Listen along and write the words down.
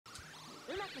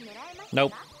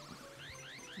Nope.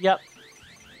 Yep.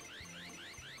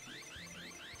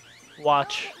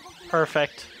 Watch.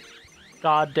 Perfect.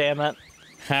 God damn it.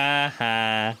 Ha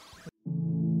ha.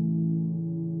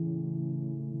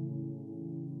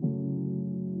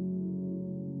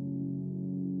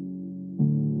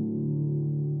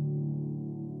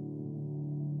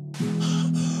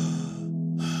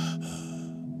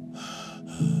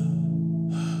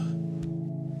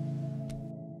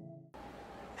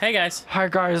 Hey guys. Hi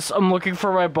guys, I'm looking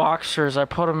for my boxers. I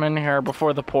put them in here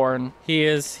before the porn. He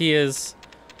is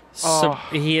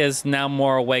now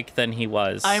more awake than he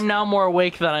was. I'm now more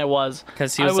awake than I was.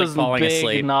 Because he was like falling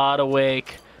asleep. Not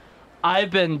awake. I've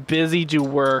been busy to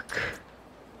work.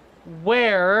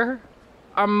 Where?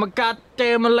 I'm a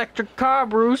goddamn electric car,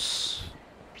 Bruce.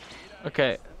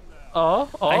 Okay.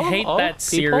 I hate that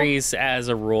series as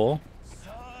a rule.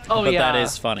 Oh but yeah. That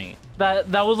is funny.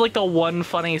 That was like the one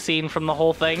funny scene from the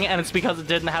whole thing, and it's because it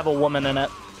didn't have a woman in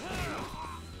it.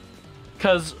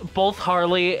 Because both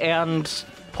Harley and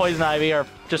Poison Ivy are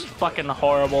just fucking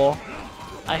horrible.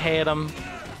 I hate them.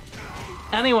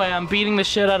 Anyway, I'm beating the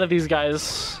shit out of these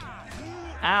guys.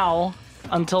 Ow.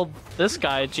 Until this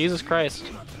guy. Jesus Christ.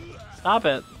 Stop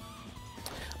it.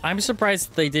 I'm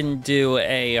surprised they didn't do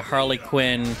a Harley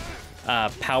Quinn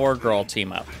Power Girl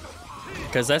team up.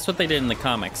 Because that's what they did in the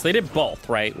comics. They did both,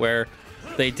 right? Where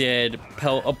they did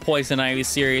a Poison Ivy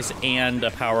series and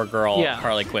a Power Girl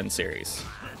Harley Quinn series.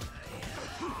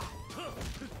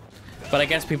 But I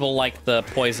guess people like the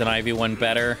Poison Ivy one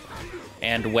better.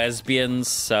 And Wesbians,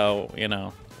 so, you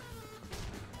know.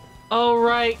 Oh,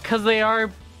 right, because they are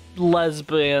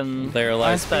lesbian. They're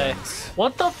lesbians.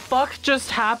 What the fuck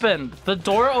just happened? The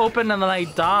door opened and then I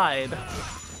died.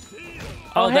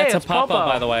 Oh, hey, that's a it's Popo,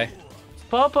 Popo. by the way. It's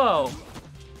Popo.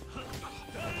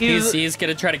 He's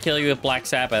gonna try to kill you with Black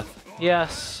Sabbath.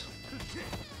 Yes.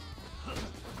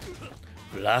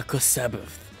 Black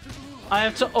Sabbath. I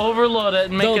have to overload it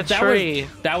and make a tree.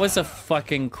 That was a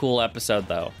fucking cool episode,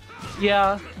 though.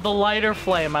 Yeah, the lighter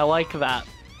flame, I like that.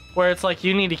 Where it's like,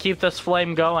 you need to keep this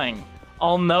flame going.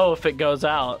 I'll know if it goes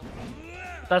out.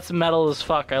 That's metal as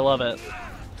fuck, I love it.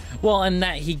 Well, and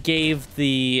that he gave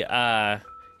the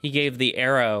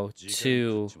arrow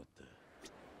to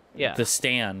the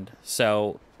stand,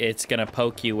 so it's gonna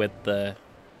poke you with the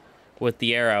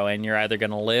arrow, and you're either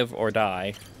gonna live or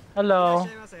die. Hello.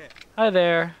 Hi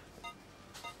there.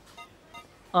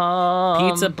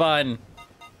 Pizza bun.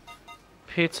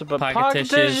 Pizza bun. Pocket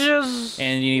tissues.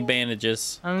 And you need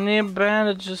bandages. I need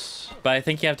bandages. But I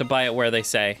think you have to buy it where they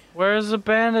say. Where's the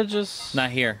bandages? Not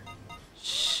here.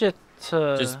 Shit.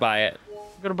 Just buy it.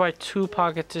 I'm gonna buy 2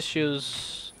 pocket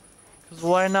tissues. Cause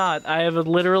why not? I have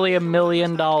literally $1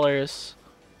 million. Just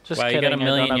kidding. You got $1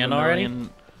 million yen already?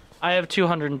 I have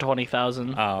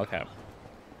 220,000. Oh, okay.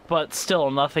 But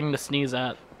still, nothing to sneeze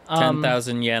at.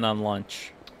 10,000 yen on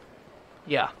lunch.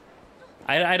 Yeah.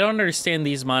 I don't understand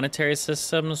these monetary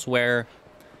systems where,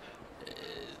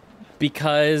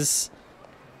 because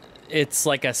it's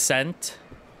like a cent.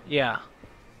 Yeah.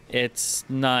 It's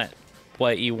not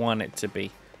what you want it to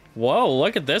be. Whoa,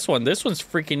 look at this one. This one's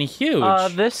freaking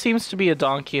huge. This seems to be a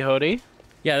Don Quixote.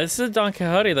 Yeah, this is a Don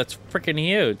Quixote that's freaking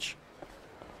huge.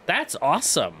 That's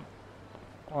awesome.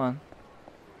 Hold on.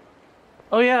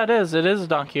 Oh yeah, it is. It is a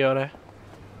Don Quixote.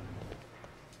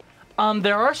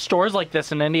 There are stores like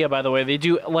this in India, by the way. They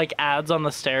do like ads on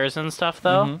the stairs and stuff,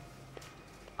 though.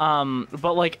 Mm-hmm.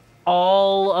 But like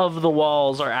all of the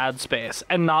walls are ad space,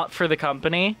 and not for the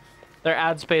company. They're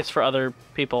ad space for other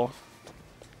people.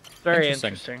 Very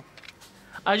interesting.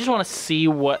 I just want to see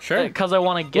what. Sure. Because I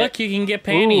want to get. Look, you can get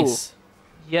panties.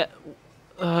 Ooh. Yeah.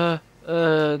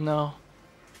 No.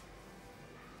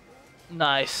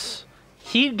 Nice.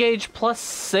 Heat gauge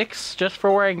 +6 just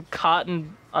for wearing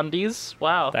cotton undies.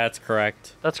 Wow. That's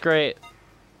correct. That's great.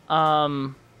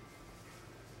 For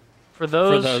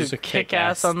those who kick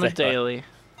ass on the daily.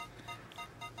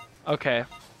 Okay.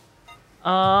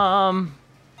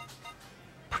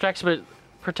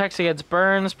 Protects against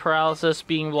burns, paralysis,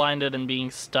 being blinded, and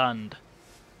being stunned.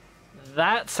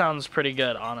 That sounds pretty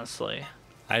good, honestly.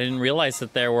 I didn't realize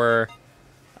that there were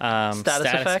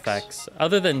status effects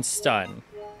other than stun.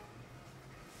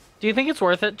 Do you think it's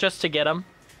worth it just to get them?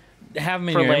 Have them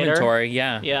in your inventory,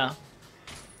 yeah. Yeah.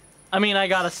 I mean, I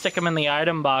gotta stick them in the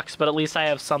item box, but at least I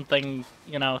have something,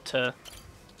 you know, to...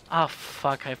 Oh,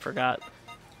 fuck, I forgot.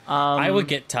 I would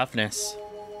get toughness.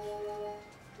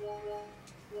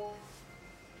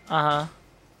 Uh-huh.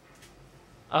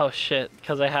 Oh, shit,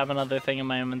 because I have another thing in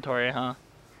my inventory, huh?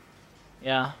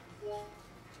 Yeah.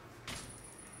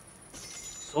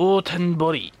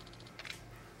 Sotenbori.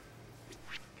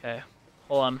 Okay,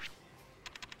 hold on.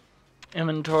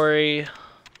 Inventory,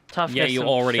 toughness, Yeah, you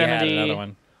already had infinity. another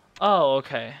one. Oh,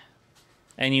 okay.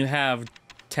 And you have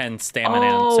 10 stamina,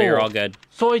 so you're all good.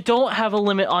 So I don't have a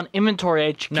limit on inventory.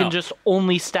 I No. can just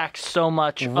only stack so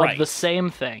much Right. of the same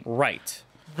thing. Right.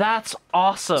 That's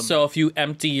awesome. So if you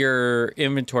empty your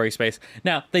inventory space...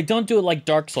 Now, they don't do it like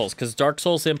Dark Souls, because Dark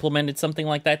Souls implemented something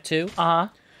like that too.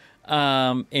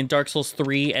 In Dark Souls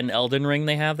 3 and Elden Ring,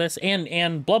 they have this.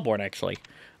 And Bloodborne, actually.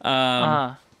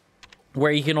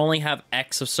 Where you can only have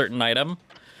X of certain item,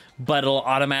 but it'll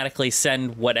automatically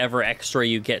send whatever extra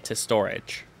you get to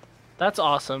storage. That's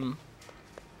awesome.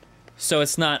 So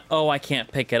it's not, oh, I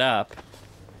can't pick it up.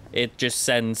 It just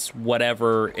sends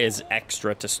whatever is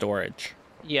extra to storage.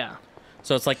 Yeah.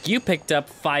 So it's like, you picked up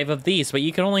 5 of these, but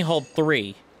you can only hold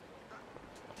 3.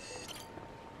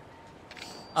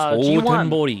 G1.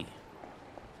 Body.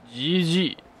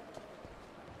 GG.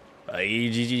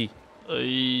 GG.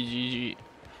 GG.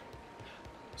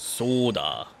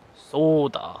 Soda.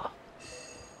 Soda.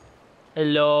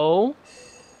 Hello?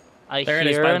 I There hear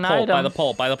it is, by an the pole, item.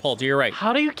 by the pole, to your right.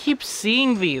 How do you keep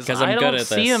seeing these? 'Cause I'm I good don't at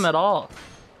see this. them at all.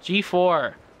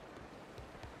 G4.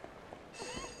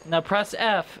 Now press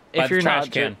F By if the you're trash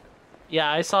not. can. Yeah,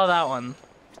 I saw that one.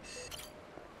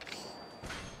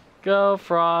 Go,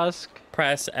 Frosk.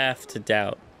 Press F to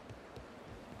doubt.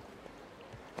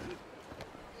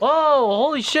 Whoa,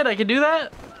 holy shit, I can do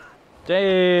that?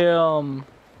 Damn.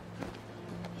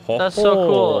 That's so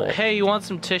cool. Hey, you want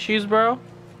some tissues, bro?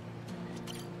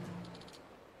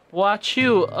 Watch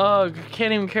you. Ugh,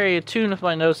 can't even carry a tune with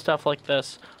my nose stuff like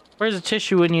this. Where's a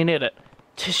tissue when you need it?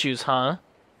 Tissues, huh?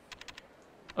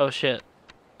 Oh, shit.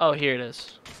 Oh, here it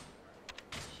is.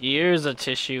 Here's a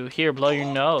tissue. Here, blow your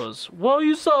nose. Whoa,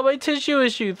 you saw my tissue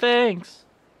issue. Thanks.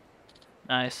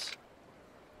 Nice.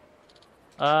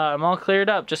 I'm all cleared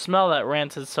up. Just smell that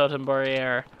rancid Sotenbori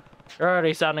air. You're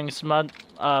already sounding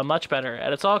much better.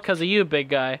 And it's all because of you, big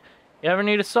guy. You ever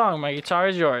need a song, my guitar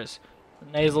is yours.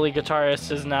 The nasally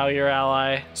guitarist is now your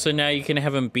ally. So now you can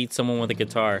have him beat someone with a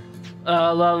guitar.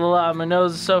 La la la, my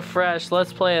nose is so fresh.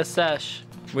 Let's play a sesh.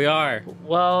 We are.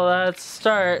 Well, let's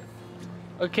start.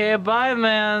 Okay, bye,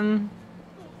 man.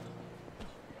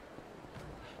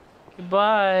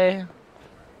 Goodbye.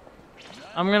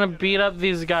 I'm gonna beat up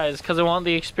these guys because I want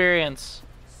the experience.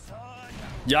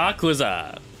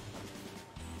 Yakuza.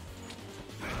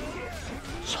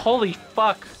 Holy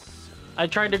fuck. I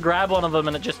tried to grab one of them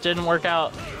and it just didn't work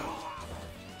out.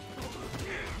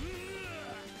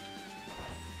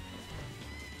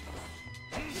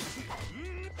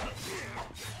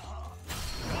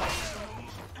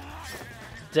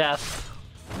 Death.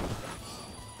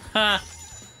 Ha.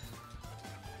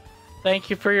 Thank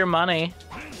you for your money.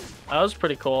 That was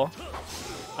pretty cool.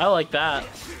 I like that.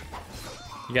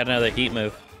 You got another heat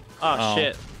move. Oh,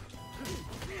 shit.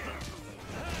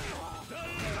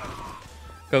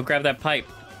 Go grab that pipe.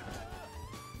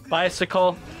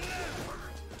 Bicycle.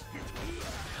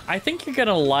 I think you're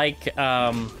gonna like,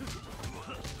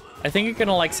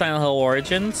 Silent Hill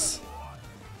Origins.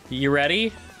 You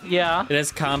ready? Yeah. It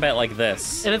has combat like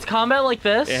this. And it's combat like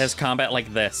this? It has combat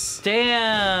like this.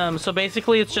 Damn. So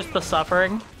basically it's just the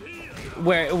suffering?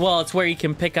 It's where you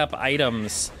can pick up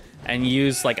items and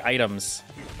use, like, items.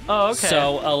 Oh, okay.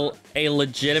 So a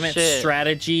legitimate Shit.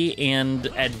 strategy and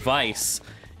advice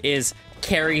is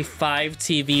carry 5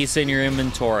 TVs in your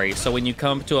inventory. So when you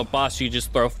come to a boss, you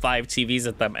just throw 5 TVs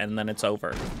at them and then it's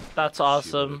over. That's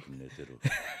awesome.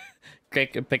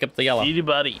 Pick up the yellow. Easy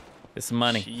buddy. It's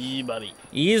money. Easy buddy.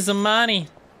 Easy money.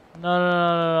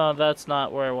 No. That's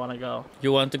not where I want to go.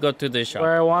 You want to go to the shop.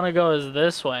 Where I want to go is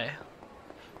this way.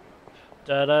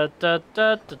 Oh.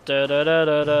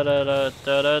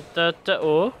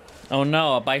 Oh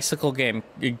no, a bicycle gang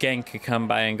could come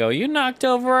by and go, you knocked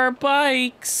over our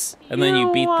bikes! And then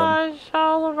you beat them. Wash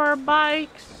all of our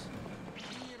bikes.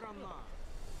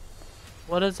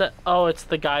 What is it? Oh, it's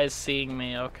the guys seeing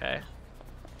me. Okay.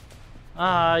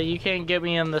 You can't get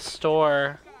me in the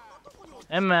store.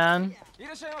 Hey, man.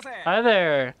 Hi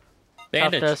there.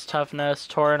 Bandage. Toughness,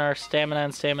 touring our stamina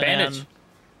and stamina. Bandage.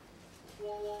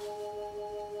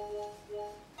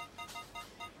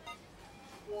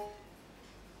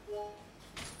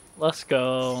 Let's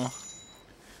go.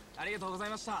 Thank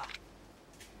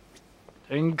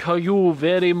you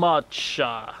very much.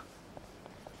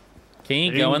 Can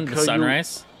you go in the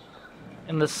sunrise?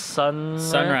 In the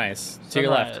Sunrise. To your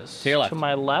left. To your left. To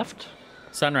my left?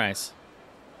 Sunrise.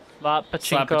 Slot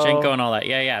pachinko. Slot pachinko and all that.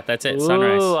 Yeah, that's it. Ooh,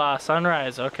 Sunrise.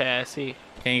 Sunrise. Okay, I see.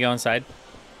 Can you go inside?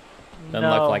 Doesn't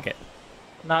No, look like it.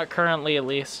 Not currently, at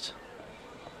least.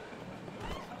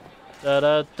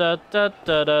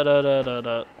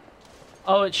 Da-da-da-da-da-da-da-da-da.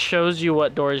 Oh, it shows you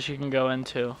what doors you can go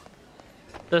into.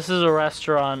 This is a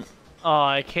restaurant. Oh,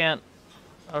 I can't.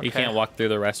 Okay. You can't walk through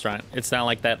the restaurant. It's not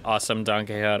like that awesome Don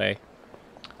Quixote.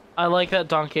 I like that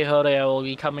Don Quixote. I will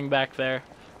be coming back there.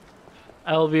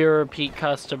 I will be a repeat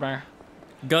customer.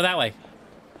 Go that way.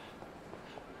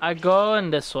 I go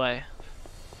in this way.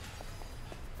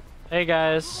 Hey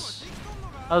guys.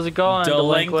 How's it going,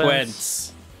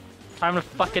 delinquents? Time to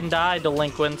fucking die,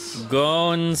 delinquents.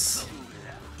 Goons.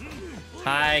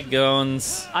 Hi,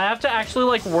 goons. I have to actually,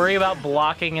 like, worry about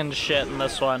blocking and shit in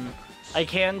this one. I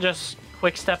can't just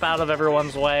quick step out of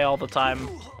everyone's way all the time.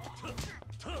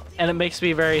 And it makes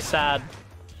me very sad.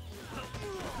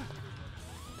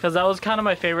 Because that was kind of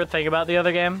my favorite thing about the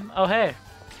other game. Oh, hey.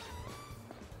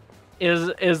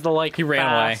 Is the, like, he ran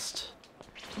fast...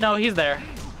 away. No, he's there.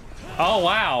 Oh,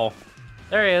 wow.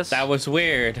 There he is. That was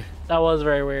weird. That was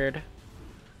very weird.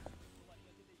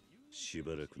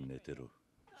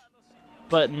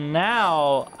 But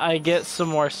now I get some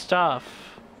more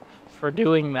stuff for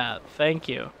doing that. Thank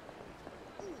you.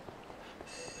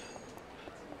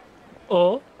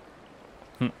 Oh.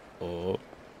 Oh.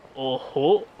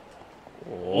 Oh.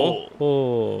 Oh.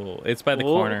 Oh. It's by the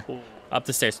corner. Up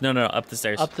the stairs. No, up the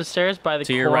stairs. Up the stairs by the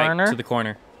corner? To your right, to the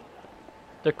corner.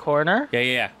 The corner?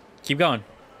 Yeah. Keep going.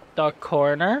 The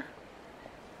corner?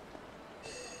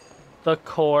 The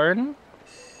corn?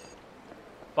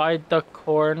 By the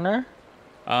corner?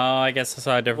 Oh, I guess I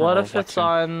saw a different reflection. What if it's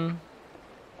on...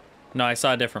 No, I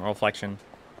saw a different reflection.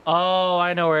 Oh,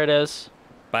 I know where it is.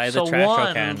 By the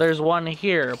trash can. There's one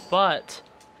here, but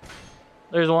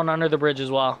there's one under the bridge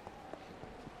as well.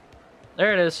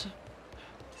 There it is.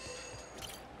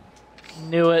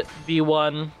 Knew it,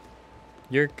 B1.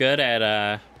 You're good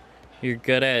at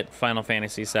Final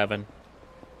Fantasy VII.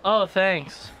 Oh,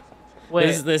 thanks.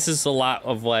 Wait. This is a lot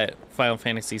of what Final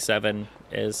Fantasy VII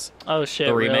is. Oh shit,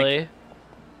 the remake. really?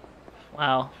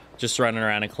 Wow. Just running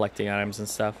around and collecting items and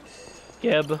stuff.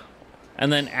 Gib.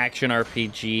 And then action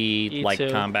RPG, like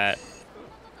combat,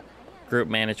 group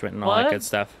management, and all that good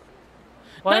stuff.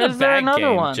 Why Not is a there bad another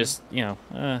game, one? just, you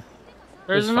know,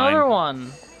 there's another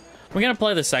one. We're gonna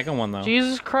play the second one, though.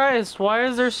 Jesus Christ, why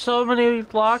is there so many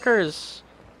lockers?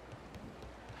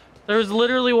 There's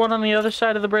literally one on the other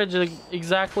side of the bridge,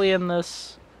 exactly in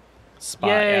this spot.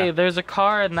 Yay, yeah. There's a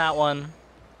car in that one.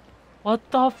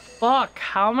 What the fuck?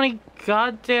 How many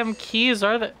goddamn keys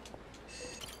are there?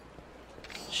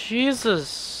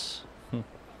 Jesus.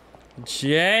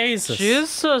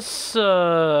 Jesus.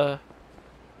 I'm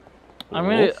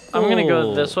gonna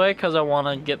go this way because I want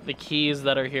to get the keys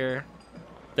that are here.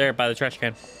 There, by the trash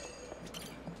can.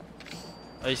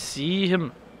 I see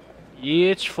him.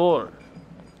 EH4.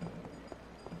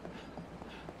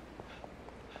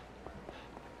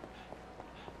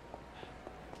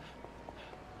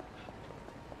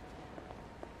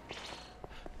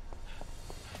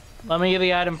 Let me get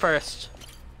the item first.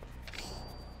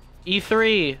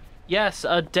 E3. Yes,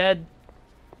 a dead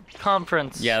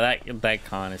conference. Yeah, that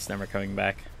con is never coming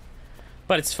back.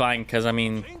 But it's fine, because, I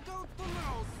mean...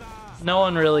 No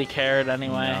one really cared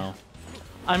anyway. No.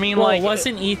 I mean, well, like...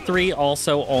 wasn't E3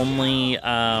 also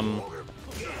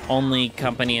only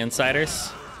company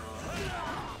insiders?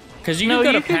 Because you could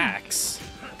go to PAX.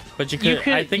 But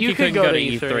I think you couldn't go to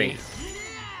E3.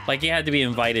 Like, you had to be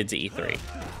invited to E3.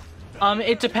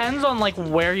 It depends on, like,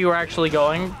 where you were actually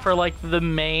going. For, like, the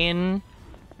main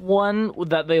one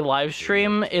that they live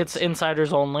stream, it's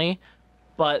insiders only.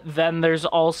 But then there's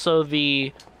also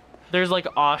there's, like,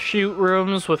 offshoot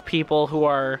rooms with people who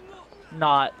are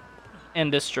not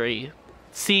industry.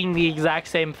 Seeing the exact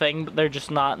same thing, but they're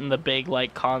just not in the big,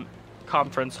 like,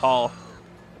 conference hall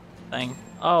thing.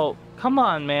 Oh, come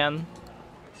on, man.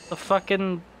 The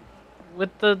fucking...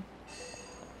 With the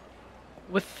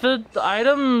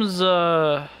items,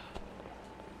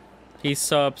 He's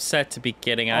so upset to be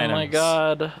getting items. Oh my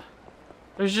god.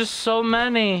 There's just so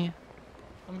many.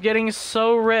 I'm getting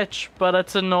so rich, but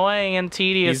it's annoying and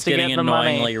tedious to get the money. He's getting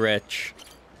annoyingly rich.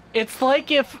 It's like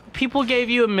if people gave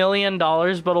you $1 million,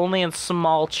 but only in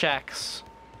small checks.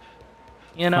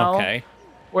 You know? Okay.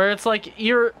 Where it's like,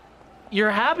 you're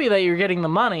happy that you're getting the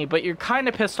money, but you're kind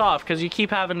of pissed off because you keep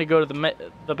having to go to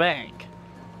the bank.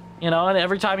 You know, and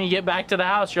every time you get back to the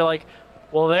house, you're like,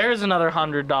 well, there's another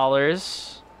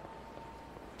 $100.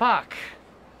 Fuck.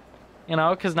 You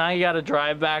know, because now you got to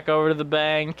drive back over to the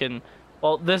bank, and,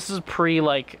 well, this is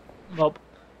like, well,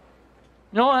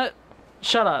 you know what?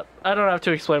 Shut up. I don't have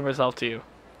to explain myself to you.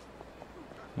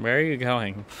 Where are you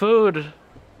going? Food.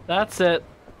 That's it.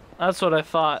 That's what I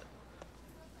thought.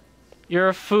 You're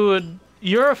a food.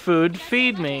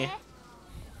 Feed me.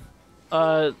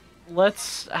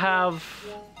 Let's have...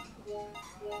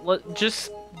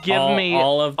 Give me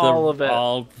all of it.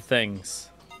 All the things.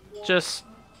 Just,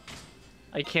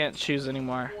 I can't choose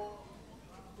anymore.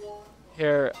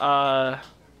 Here, can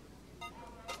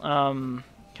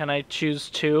I choose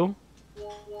 2?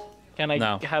 Can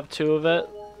I have 2 of it?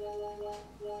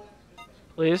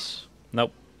 Please?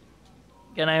 Nope.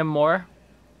 Can I have more?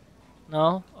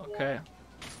 No? Okay.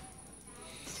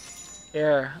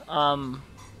 Here,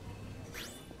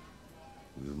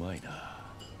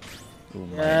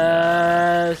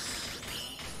 yes!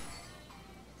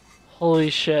 Holy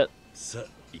shit.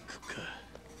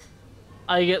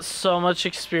 I get so much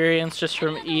experience just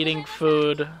from eating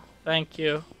food. Thank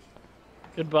you.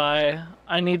 Goodbye.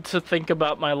 I need to think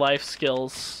about my life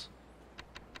skills.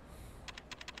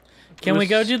 Can we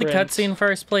go do the Sprint. cutscene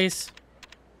first, please?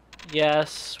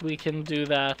 Yes, we can do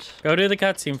that. Go do the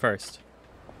cutscene first.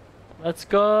 Let's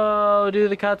go do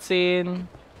the cutscene.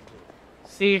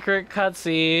 Secret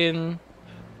cutscene.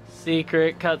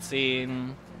 Secret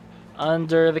cutscene.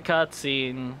 Under the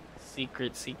cutscene.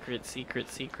 Secret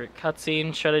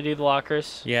cutscene. Should I do the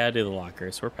lockers? Yeah, do the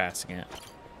lockers. We're passing it.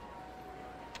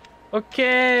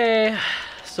 Okay.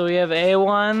 So we have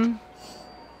A1.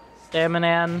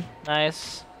 Staminan.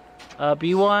 Nice.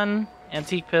 B1.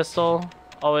 Antique pistol.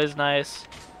 Always nice.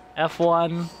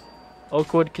 F1.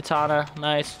 Oakwood katana.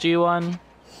 Nice. G1.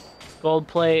 Gold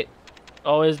plate.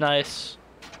 Always nice.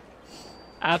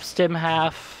 Abstim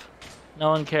half. No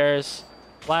one cares.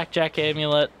 Blackjack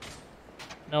amulet.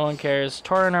 No one cares.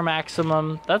 Torrenter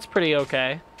maximum. That's pretty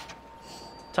okay.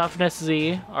 Toughness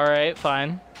Z. Alright,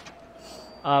 fine.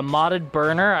 Modded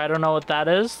burner. I don't know what that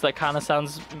is. That kind of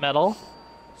sounds metal.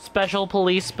 Special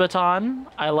police baton.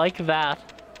 I like that.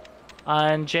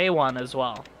 And J1 as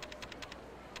well.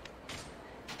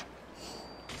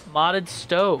 Modded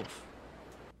stove.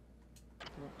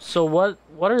 So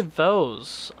what are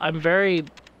those? I'm very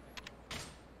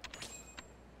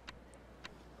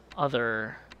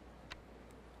other.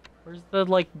 Where's the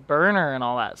like burner and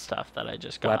all that stuff that I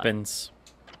just got? Weapons.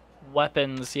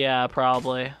 Weapons, yeah,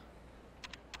 probably.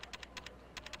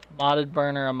 Modded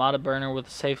burner, a modded burner with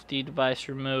a safety device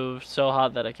removed, so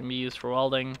hot that it can be used for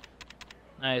welding.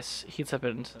 Nice, heats up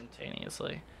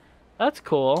instantaneously. That's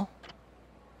cool.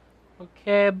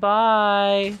 Okay,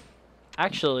 bye.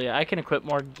 Actually, I can equip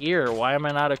more gear. Why am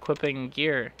I not equipping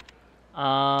gear?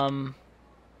 White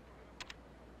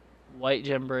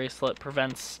gem bracelet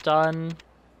prevents stun.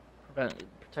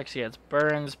 Protects against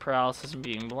burns, paralysis, and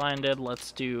being blinded.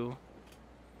 Let's do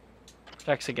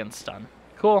protects against stun.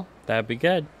 Cool. That'd be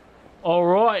good.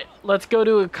 Alright, let's go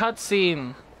to a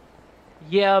cutscene.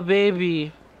 Yeah,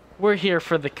 baby. We're here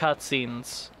for the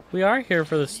cutscenes. We are here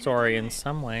for the story in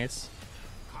some ways.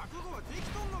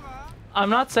 I'm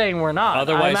not saying we're not.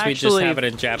 Otherwise, we just have it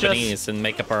in Japanese and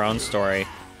make up our own story.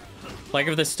 Like,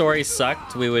 if the story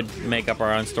sucked, we would make up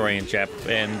our own story in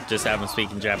and just have them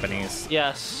speak in Japanese.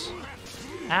 Yes.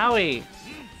 Owie.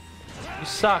 You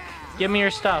suck. Give me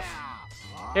your stuff.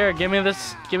 Here, give me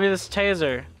this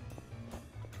taser.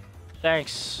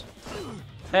 Thanks.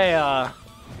 Hey,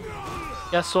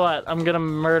 guess what? I'm gonna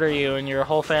murder you and your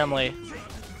whole family.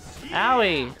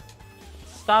 Owie!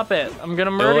 Stop it. I'm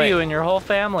gonna murder you and your whole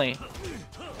family.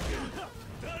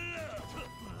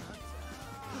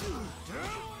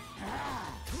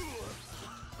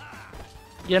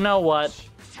 You know what?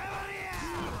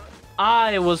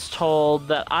 I was told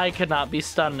that I could not be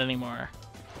stunned anymore.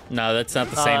 No, that's not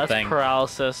the same thing. That's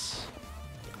paralysis.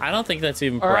 I don't think that's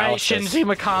even paralysis. Alright,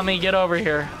 Shinji Mikami, get over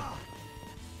here.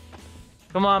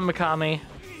 Come on, Mikami.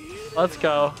 Let's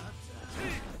go.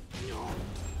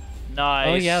 Nice.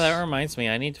 Oh yeah, that reminds me.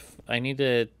 I need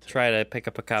to try to pick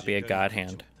up a copy of God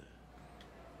Hand.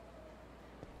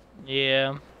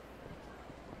 Yeah.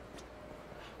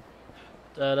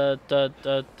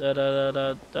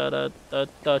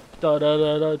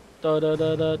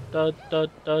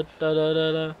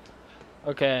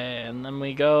 Okay, and then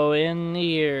we go in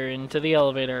here into the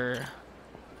elevator.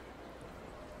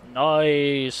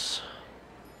 Nice.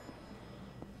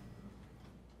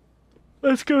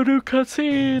 Let's go do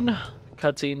cutscene.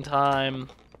 Cutscene time.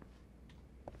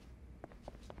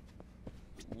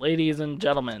 Ladies and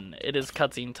gentlemen, it is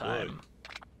cutscene time.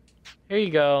 Here you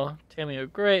go.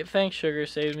 Tamio, great. Thanks, Sugar.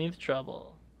 Saved me the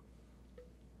trouble.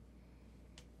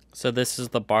 So this is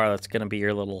the bar that's gonna be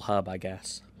your little hub, I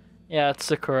guess. Yeah, it's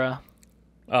Sakura.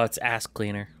 Oh, it's ass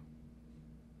cleaner.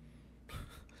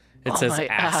 It says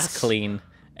ass clean.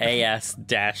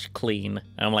 AS-clean.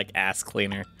 I'm like ass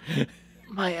cleaner.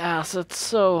 My ass, it's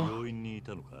so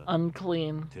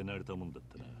unclean.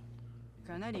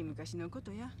 かなり昔のこ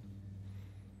とや。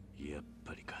やっ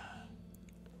ぱりか。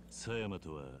狭山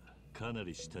とはかな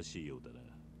り親しいようだな。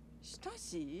親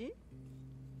しい？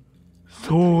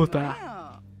そう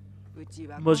だ。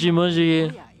もじも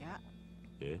じ。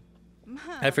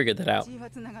I figured that out.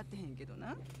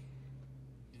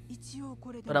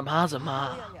 まだまず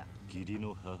まあ。義理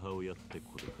の母親って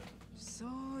ことか。そ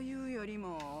ういうより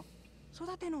も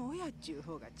育ての親っちゅう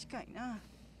方が近いな。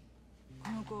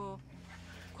この子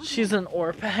She's an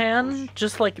orphan,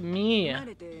 just like me. 生ま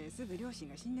れてすぐ両親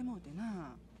が死んでもうて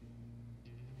な。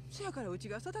そやからうち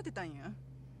が育てたんや。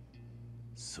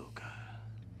そうか。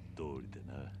通りで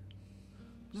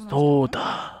な。そう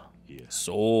だ。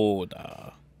そう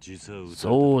だ。実は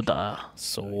そうだ。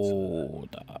そう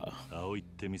だ。葵っ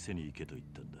て店に行けと言っ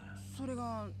たんだ。それ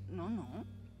が何なん？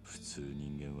普通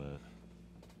人間は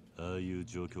ああいう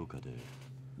状況下で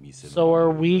店の So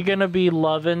are we gonna be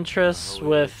love interests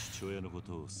with 父親のこ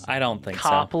とを I don't think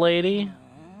cop so. lady?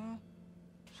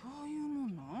 そういうも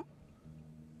んな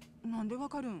ん？なんでわ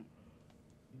かるん？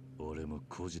俺も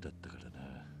孤児だったから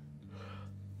な。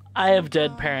I have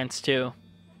dead parents too.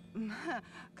 まあ、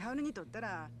カオルにとった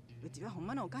らうちはほん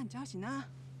まのおかんちゃうしな。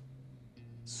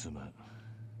すまん。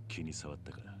気に障っ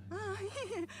たから。ああ、い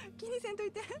えいえ、気にせんと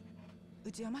いて。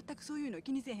うちは全くそういうの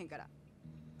気にせえへんから。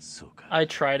そうか。I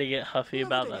try to get huffy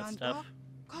about that stuff.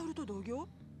 カオルと同業？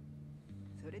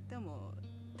それとも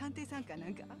探偵さんかな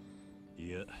んか？い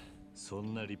や、そ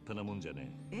んな立派なもんじゃ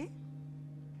ねえ。え？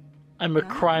 I'm a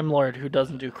crime lord who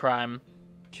doesn't do crime.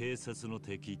 警察の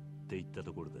敵って言った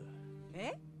ところだ。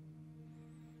え？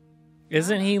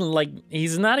 Isn't he like,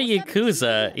 he's not a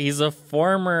Yakuza, he's a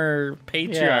former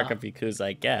patriarch Yeah. of Yakuza,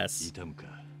 I guess. 痛むか。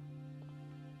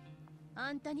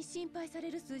あんたに心配さ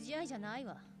れる筋合いじゃない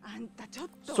わ。あんたちょっ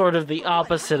と。 Sort of the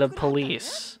opposite of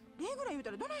police. 礼ぐらい言う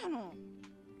たらどないやの？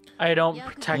 I don't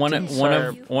protect One and of,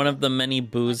 serve. one of the many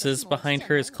boozes behind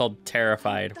her is called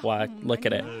Terrified. Wow, look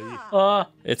at it.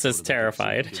 It says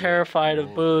Terrified. Terrified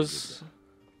of booze.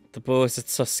 The booze,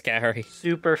 it's so scary.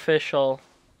 Superficial.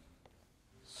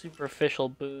 Superficial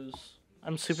booze.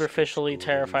 I'm superficially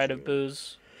terrified of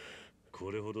booze.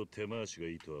 これほど手回しが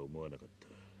いいとは思わなかった。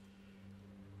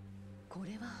こ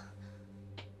れは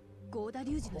合田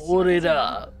隆二の仕業これじゃない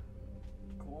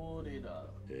だ。これだ。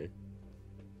え？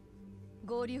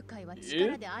合流会は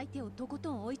力で相手をとこ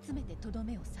とん追い詰めてとど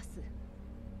めを刺す。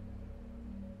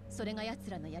それが奴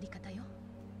らのやり方よ。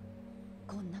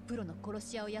こんなプロの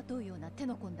殺し屋を雇うような手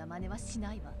の込んだ真似はし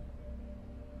ないわ。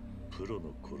プロ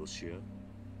の殺し屋？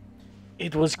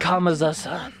 It was ラ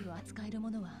Kamazasa. イフルを扱える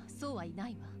者はそうはいな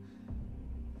いわ。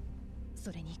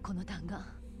それにこの弾丸、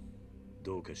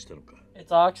どうかしたのか。 It's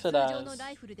通常の oxidized.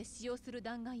 ライフルで使用する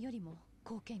弾丸よりも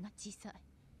口径が小さい。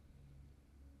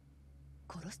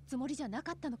殺すつもりじゃな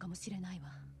かったのかもしれないわ。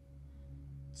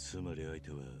つまり相手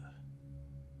は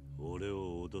俺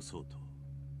を脅そうと。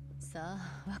さ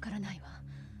あ、わからないわ。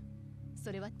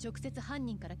それは直接犯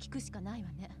人から聞くしかないわ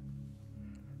ね。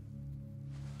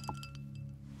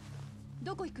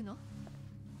どこ行くの？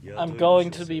 I'm going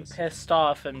to be pissed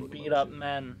off and beat up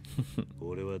men.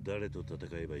 俺は誰と戦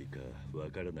えばいいかわ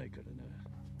からないからな。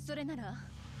それなら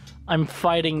I'm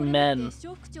fighting これ men. で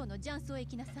小副長の雀荘へ行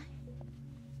きなさい。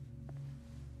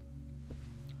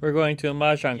 We're going to a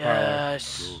mahjong parlor.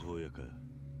 Yes. 情報屋か。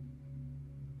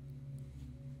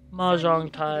 Mahjong 売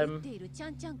っ time. ているちゃ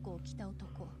んちゃんこを着た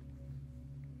男。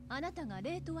あなたが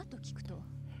レートはと聞くと、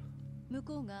向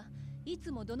こうがい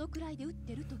つもどのくらいで打っ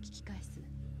てると聞き返す。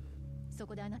そ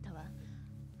こであなたは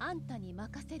あんたに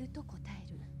任せると答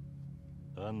え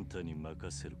る。あんたに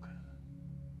任せるか。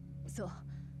そう。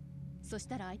そし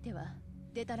たら相手は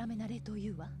デタラメなレートを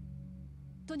言うわ。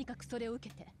とにかくそれを受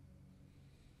けて。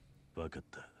わかっ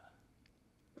た。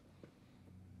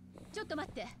ちょっと待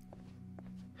って。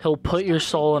 He'll put your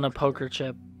soul in a poker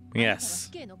chip. あなたは Yes.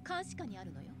 死刑の監視下にあ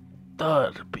るのよ。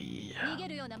 Darby. 逃げ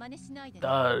るような真似しないでね。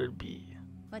 Darby.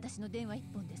 私の電話一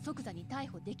本で即座に逮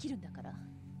捕できるんだから。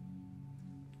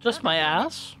 Just my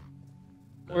ass?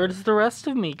 Where does the rest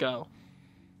of me go?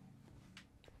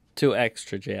 To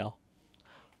extra jail.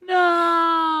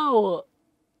 No!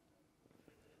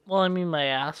 Well, I mean, my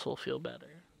ass will feel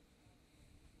better.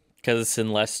 Because it's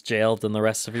in less jail than the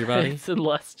rest of your body. It's in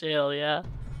less jail, yeah.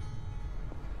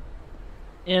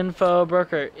 Info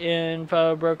broker,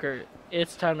 info broker.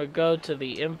 It's time to go to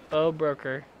the info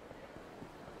broker.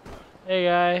 Hey,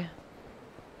 guy.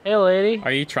 Hey, lady.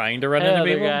 Are you trying to run Hey, into other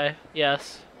people? guy.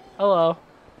 Yes. Hello.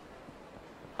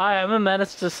 Hi, I'm a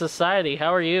menace to society.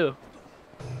 How are you?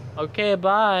 Okay,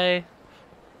 bye.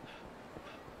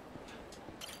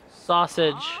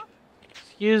 Sausage.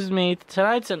 Excuse me,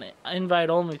 tonight's an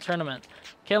invite-only tournament.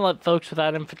 Can't let folks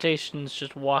without invitations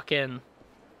just walk in.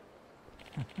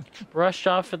 Brushed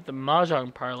off at the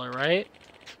mahjong parlor, right?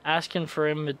 Asking for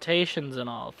invitations and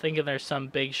all, thinking there's some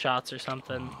big shots or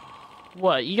something.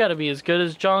 What? You gotta be as good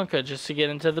as Jonka just to get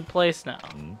into the place now.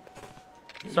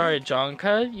 Sorry,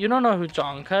 Jonka. You don't know who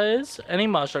Jonka is? Any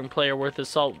Mahjong player worth his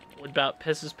salt would about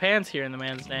piss his pants here in the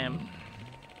man's name.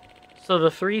 So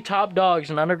the 3 top dogs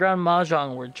in underground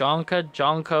Mahjong were Jonka,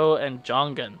 Jonko, and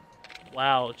Jongan.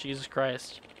 Wow, Jesus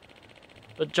Christ.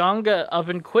 But Jonga up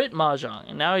and quit Mahjong,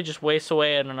 and now he just wastes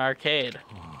away at an arcade.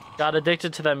 Got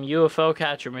addicted to them UFO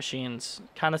catcher machines.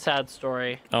 Kinda sad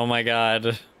story. Oh my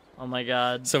god. Oh my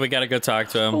god. So we gotta go talk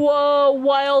to him. Whoa,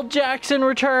 Wild Jackson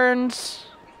returns!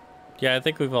 Yeah, I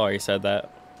think we've already said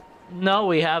that. No,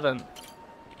 we haven't.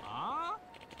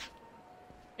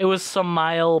 It was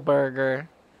Smile Burger.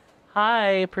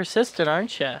 Hi, persistent,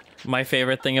 aren't you? My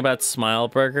favorite thing about Smile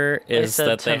Burger is said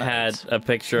that they tonight. had a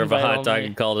picture of a Invite hot dog only.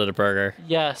 and called it a burger.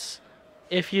 Yes.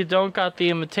 If you don't got the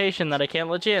invitation, then I can't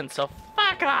let you in, so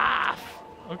fuck off!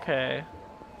 Okay.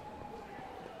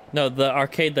 No, the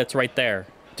arcade that's right there.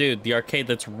 Dude, the arcade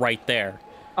that's right there.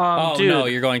 Oh, Dude. no,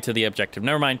 you're going to the objective.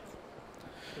 Never mind.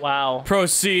 Wow.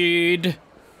 Proceed.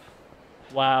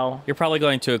 Wow. You're probably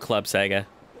going to a club, Sega.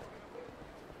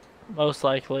 Most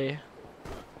likely.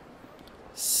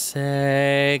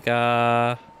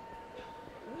 Sega.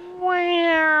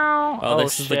 Wow. Oh,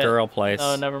 this is the shit. girl place.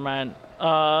 Oh, never mind.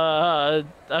 I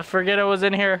forget it was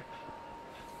in here.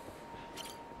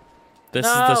 This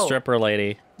is the No. stripper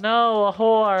lady. No, a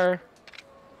whore.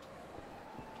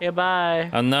 Okay, bye.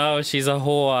 Oh no, she's a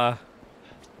whore.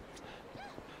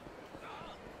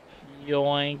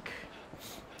 Yoink.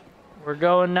 We're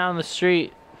going down the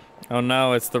street. Oh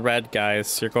no, it's the red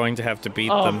guys. You're going to have to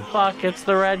beat Oh, them. fuck, it's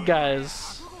the red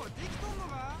guys.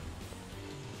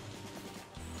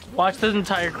 Watch the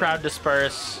entire crowd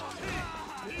disperse.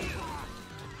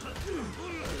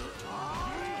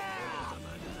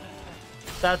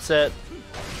 That's it.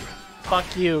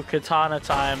 Fuck you, katana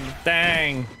time.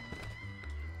 Dang.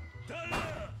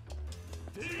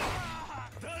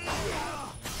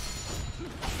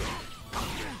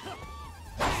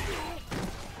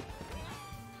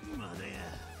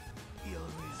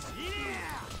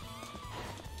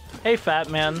 Hey, fat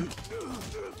man.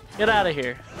 Get out of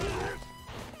here.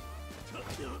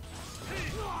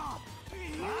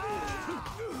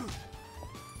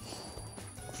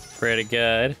 Pretty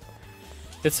good.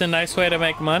 It's a nice way to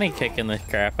make money kicking the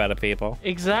crap out of people.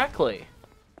 Exactly.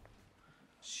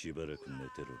 しばらく寝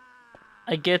てろ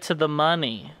I get to the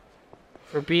money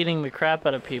for beating the crap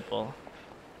out of people.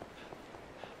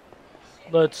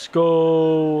 Let's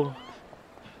go.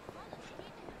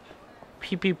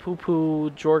 Pee pee poo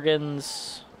poo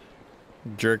Jorgens.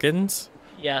 Jergens?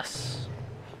 Yes.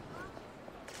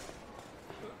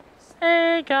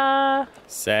 Sega.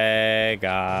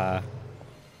 Sega.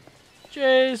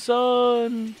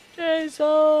 Jason.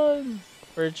 Jason.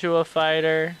 Virtua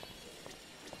Fighter.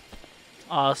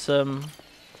 Awesome.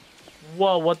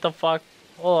 Whoa, what the fuck?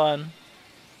 Hold on.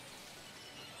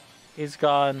 He's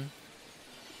gone.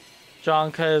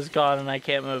 Jonka is gone and I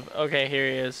can't move. Okay, here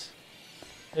he is.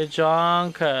 Hey,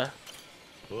 Jonka.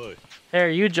 おい Hey, are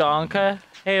you Jonka?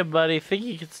 Hey, buddy, think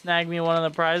you could snag me one of the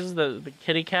prizes? The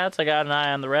kitty cats? I got an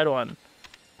eye on the red one.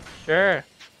 Sure.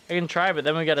 I can try, but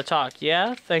then we gotta talk.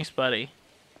 Yeah? Thanks, buddy.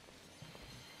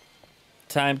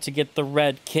 Time to get the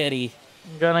red kitty.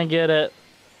 I'm gonna get it.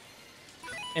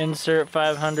 Insert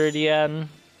 500 yen.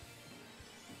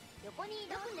 横に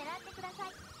よく狙ってください。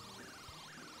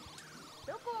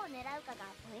どこを狙うかが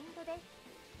ポイントです。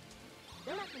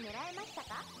うまく狙えました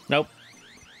か？ Nope.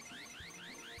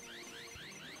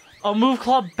 Oh, move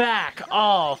club back!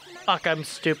 Oh, fuck, I'm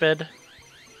stupid.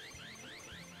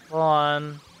 Hold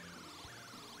on.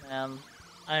 Man,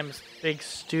 I'm big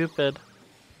stupid.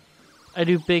 I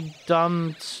do big,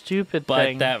 dumb, stupid But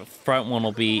thing. that front one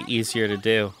will be easier to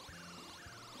do.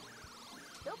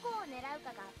 どこを狙う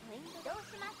かがポイント。どう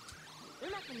します？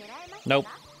うまく狙えましたか？ Nope.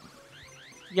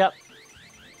 Yep.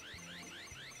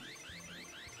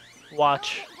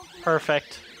 Watch.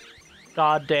 Perfect.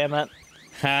 God damn it.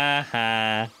 Ha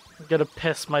ha. I'm gonna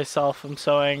piss myself. I'm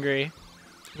so angry.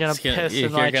 I'm gonna piss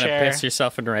in my You're gonna chair. piss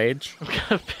yourself in rage? I'm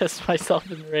gonna piss myself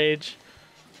in rage.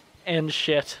 And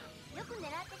shit. よく狙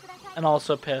ってください。 And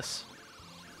also piss.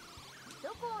 ど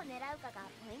こを狙うかが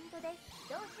ポイントです。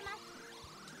どうしま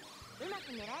す？うま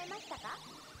く狙えましたか？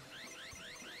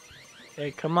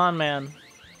 Hey, come on, man.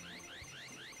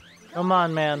 Come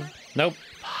on, man. Nope.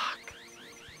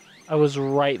 I was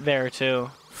right there, too.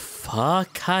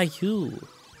 Fuck you.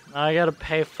 Now I gotta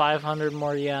pay 500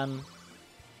 more yen.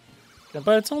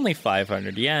 But it's only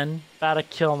 500 yen. Gotta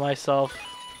kill myself.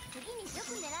 次によ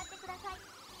く狙ってください。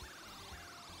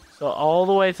 So all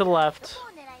the way to the ど left. こを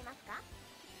狙いますか？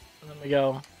 And then we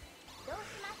go. どうし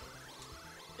ま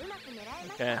す？うまく狙え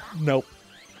ました Okay. か？ Nope.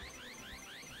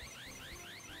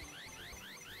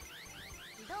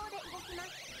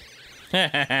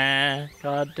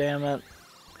 God damn it.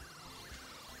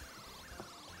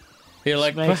 You're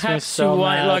like, makes me perhaps so you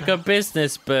want mad. like a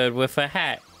business bird with a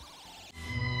hat.